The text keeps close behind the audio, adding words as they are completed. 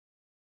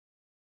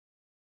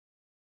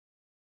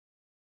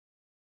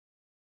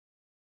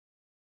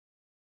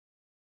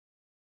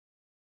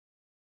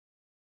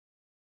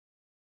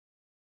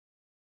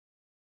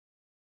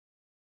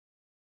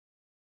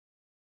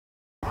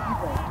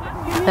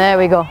There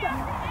we go.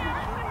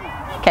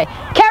 Okay,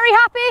 Kerry,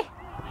 happy?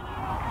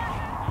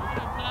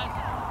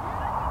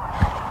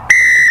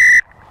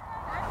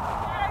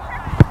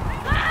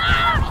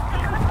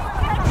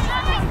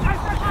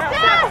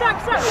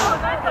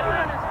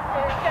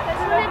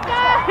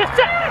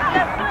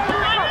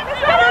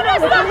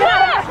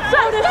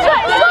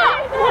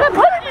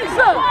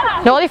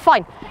 No, they're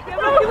fine.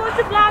 Goal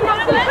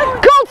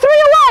 3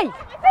 away!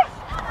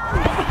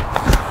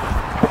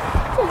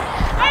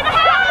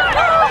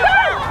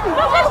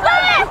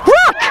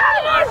 Rock!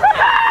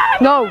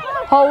 No,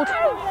 hold.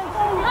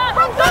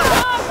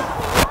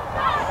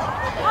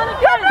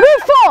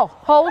 Move 4,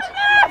 hold.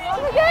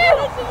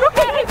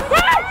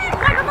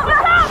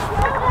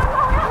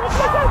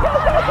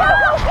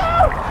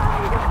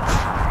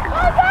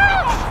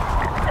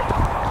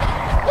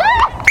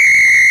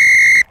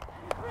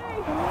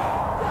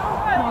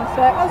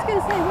 I was going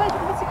to say, where's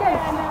it go?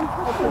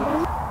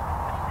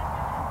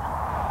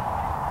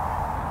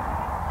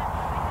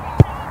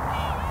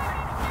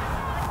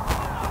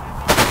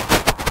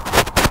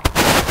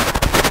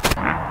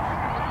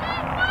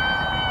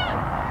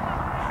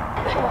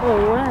 Oh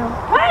wow.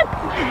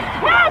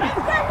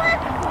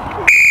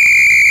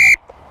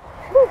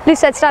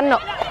 Loose head standing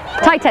up.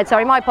 Tight head,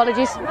 sorry, my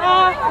apologies.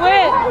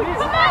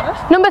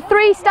 Number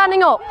 3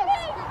 standing up.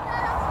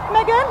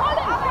 Megan?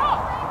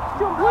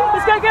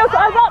 Let's go, girls,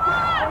 eyes up.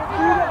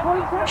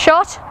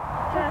 Shot.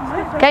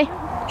 Okay,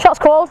 shot's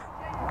called.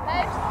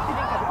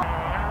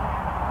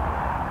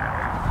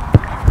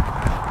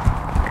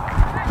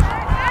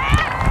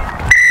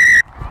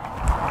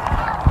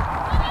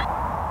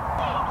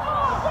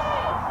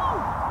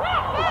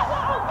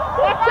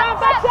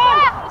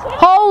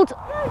 Hold.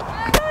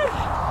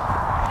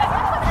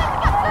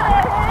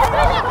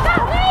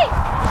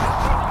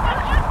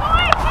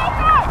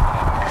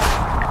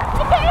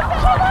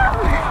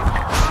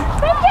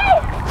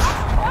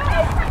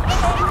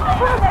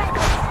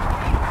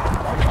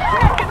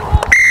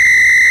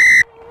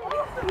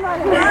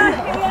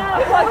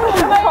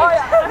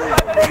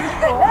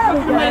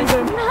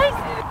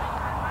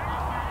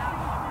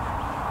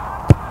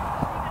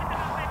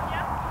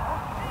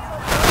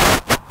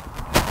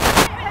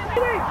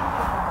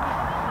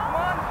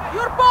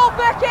 Your ball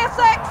back here, 6.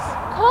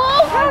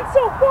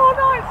 Cancel, 4,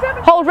 9,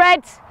 7. Hold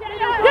Reds. I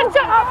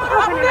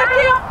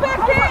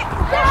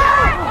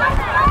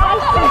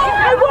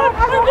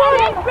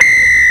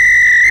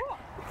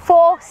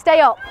 4, stay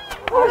up.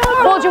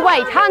 Hold your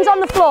weight, hands on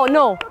the floor,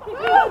 no.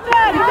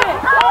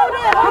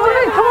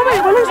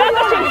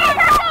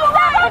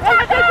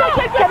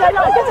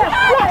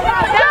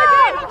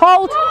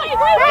 Hold.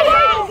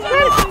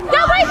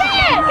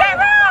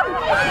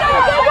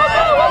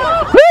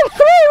 Move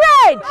 3,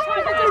 Red.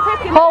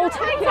 Hold.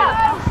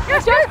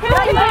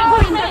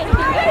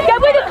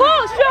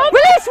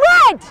 Release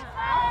Red.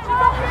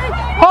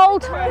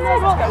 Hold.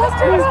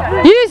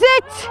 Use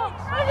it.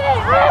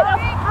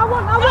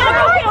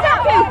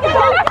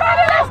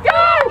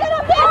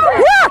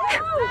 Rock.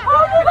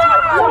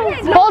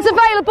 Ball's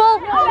available.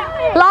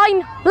 Line.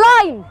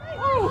 Line.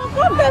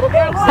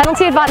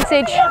 Penalty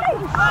advantage. 7,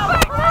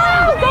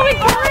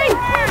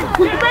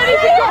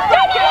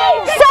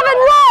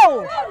 roll.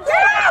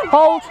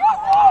 Hold.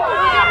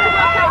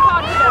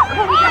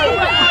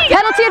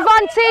 Penalty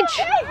advantage.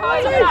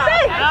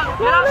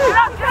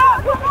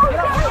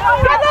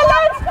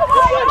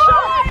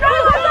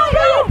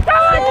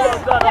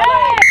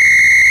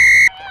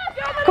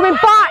 Coming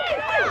back.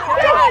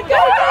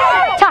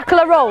 Tackle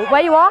a roll.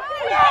 Where you are?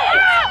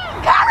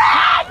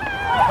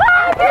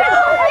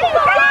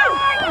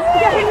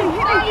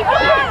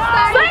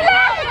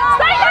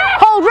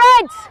 Hold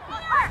Reds.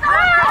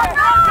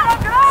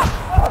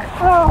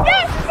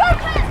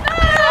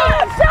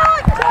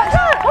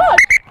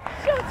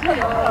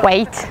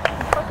 Wait.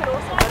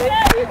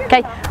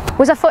 Okay,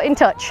 was her foot in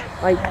touch?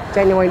 I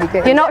genuinely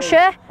didn't. You're not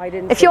sure? I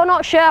didn't. If you're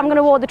not sure, I'm going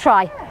to award the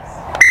try.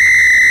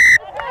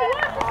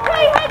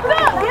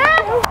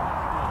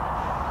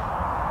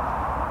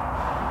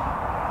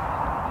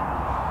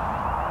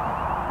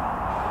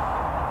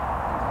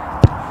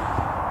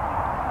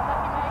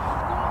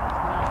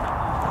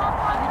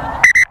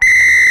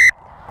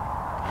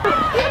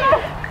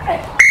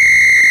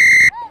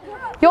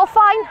 You're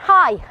fine,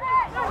 high.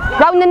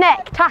 Round the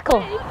neck,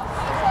 tackle.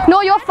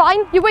 No, you're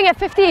fine, you wing at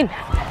 15.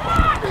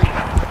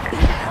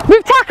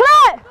 Move, tackle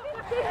it!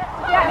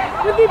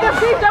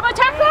 Double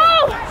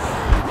tackle!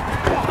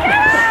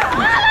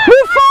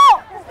 Move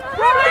 4!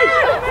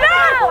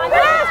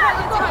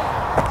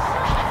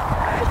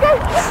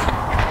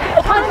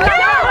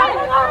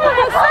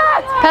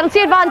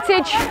 Penalty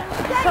advantage.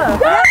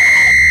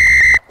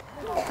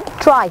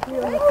 Try.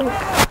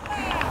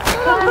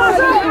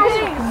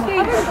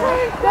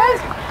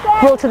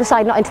 Roll to the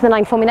side, not into the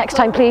 9 for me next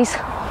time, please.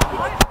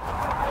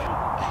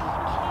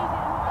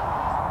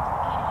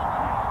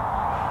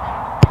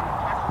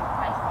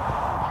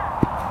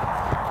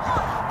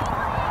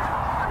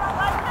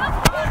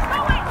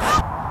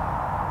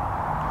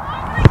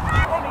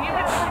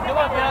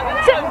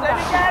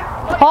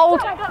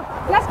 Hold.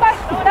 Let's go.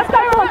 Let's go.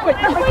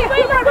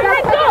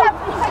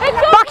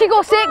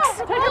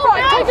 4-6.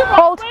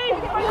 Hold.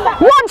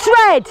 Once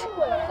red.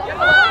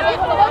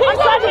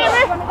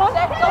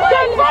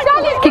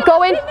 Keep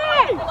going.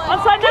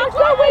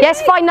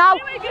 Yes, fine now.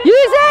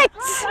 Use it.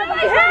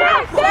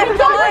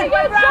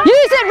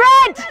 Use it,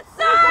 red.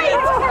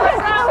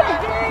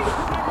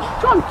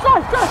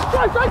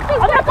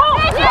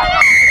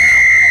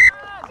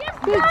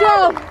 Good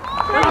job.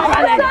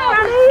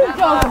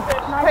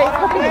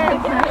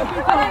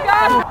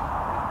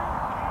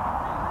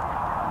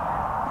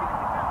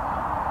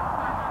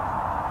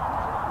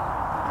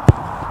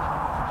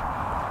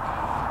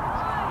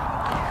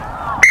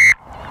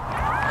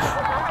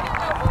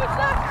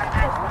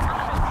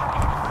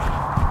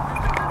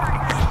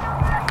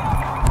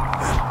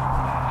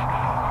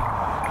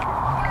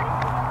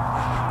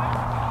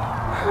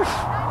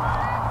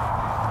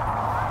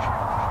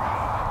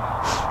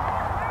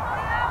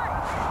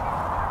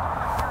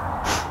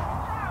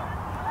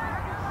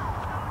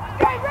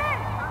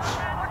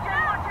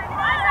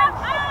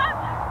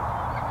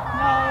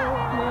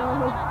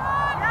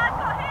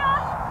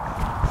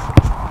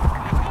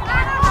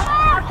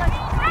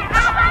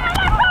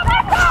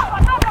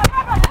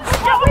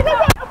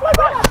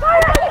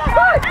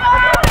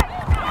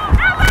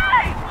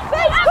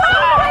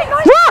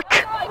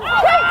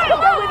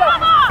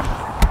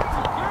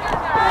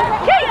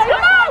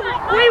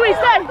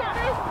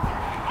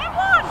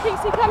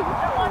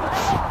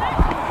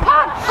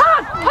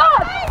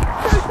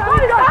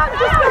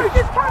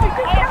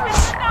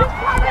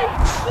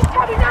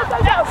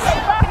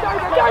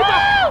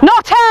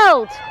 Not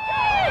held.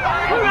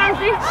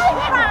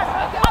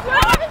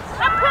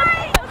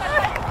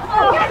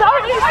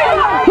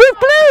 Move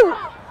blue.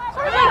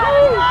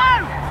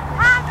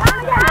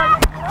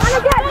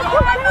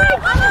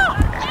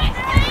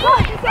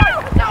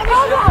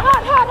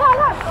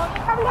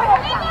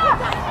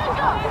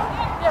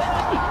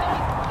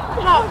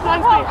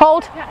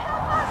 Hold.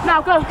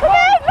 Now go.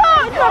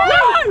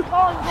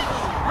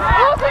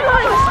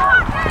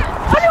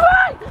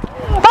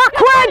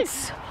 Backwards.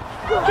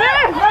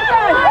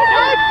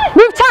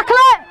 Move, tackle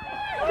it.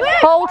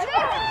 Hold.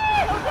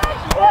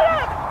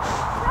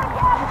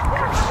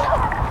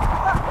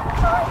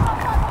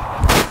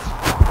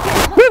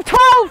 Move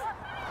 12.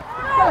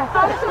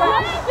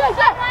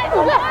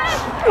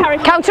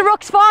 Counter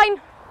ruck's fine.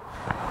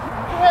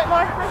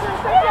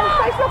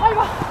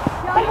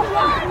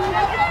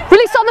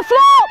 Release on the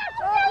floor.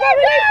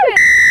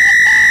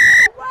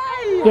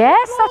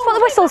 Yes, that's what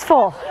the whistle's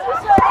for.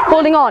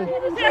 Holding on.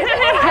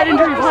 Head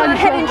injury.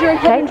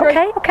 Head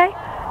injury. Okay.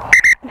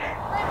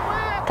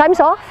 Time's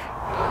off.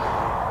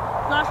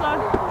 Nice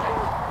one.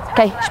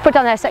 Okay, just put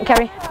down there a second,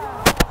 Kerry.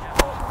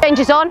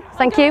 Changes on,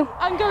 thank you.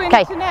 I'm going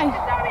Okay. to Nay.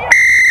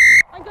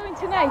 I'm going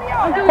to Nay.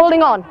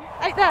 Holding on.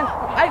 8 there.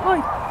 8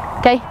 points.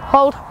 Okay,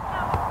 hold.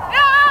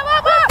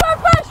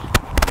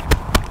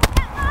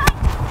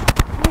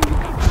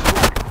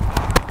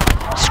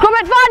 Scrum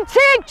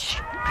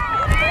advantage!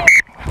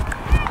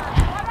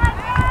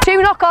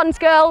 2 knock-ons,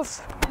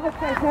 girls.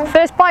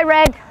 First by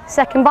red,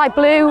 second by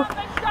blue.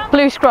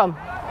 Blue scrum.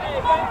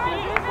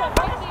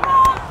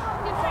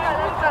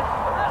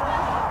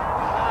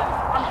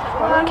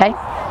 Okay.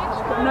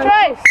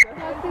 Trace.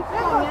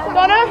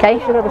 Donna. Okay.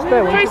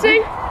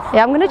 Tracy.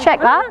 Yeah, I'm going to check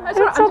that.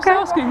 It's okay.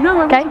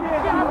 Okay.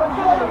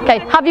 Okay.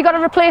 Have you got a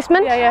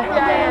replacement?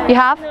 Yeah. You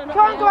have? Go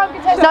on,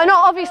 No,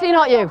 not obviously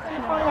not you.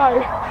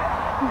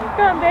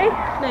 Go on, B.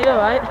 No, you're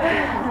right.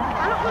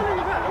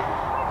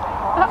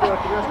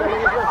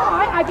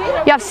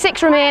 You have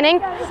 6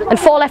 remaining and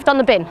 4 left on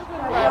the bin.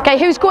 Okay,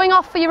 who's going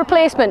off for your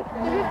replacement?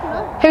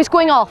 Who's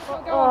going off?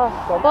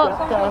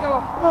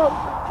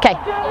 Okay.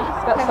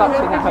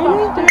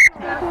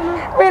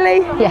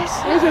 Really?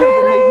 Yes.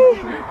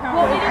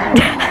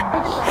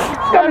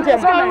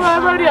 Let's go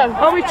rodeo.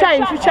 Oh, we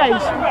changed.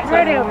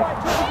 Rodeo.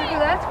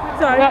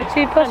 Sorry. Right,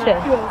 2 pushes.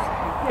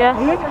 Yeah.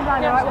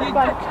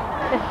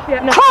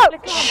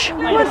 Coach!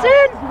 What's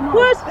in?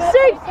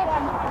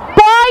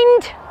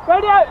 Bind!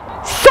 Rodeo.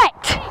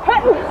 Set!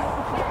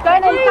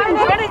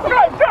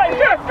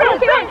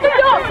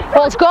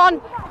 Ball's gone.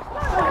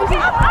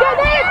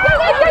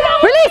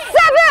 Release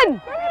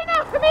 7!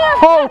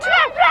 Hold.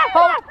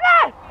 Hold.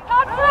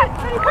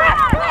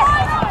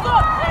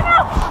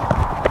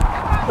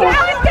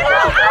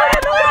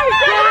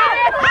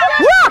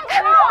 Rock!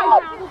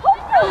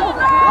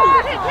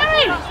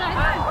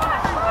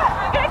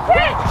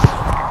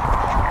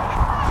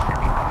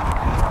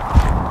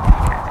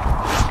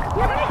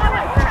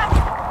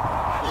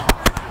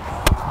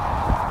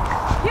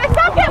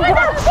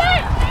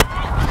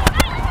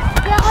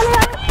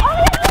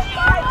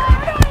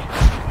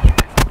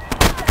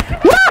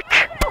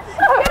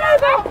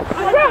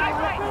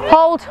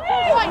 Hold.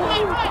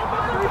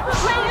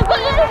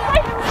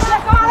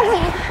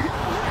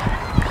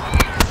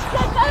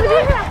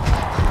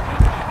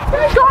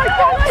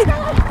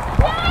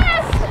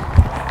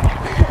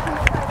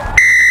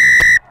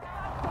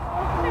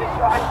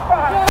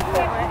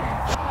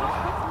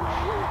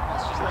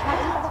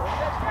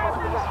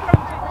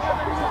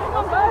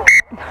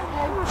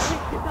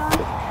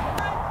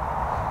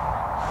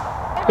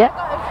 Yeah. Do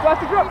I have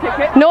to drop kick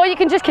it? No, you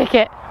can just kick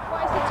it.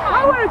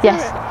 I want to do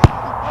Yes. it.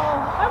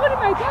 I want to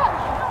make it.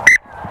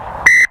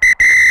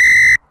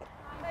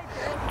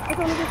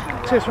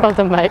 Well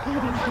done, mate.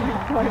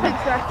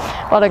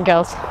 Well done,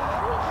 girls.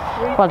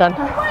 Well done.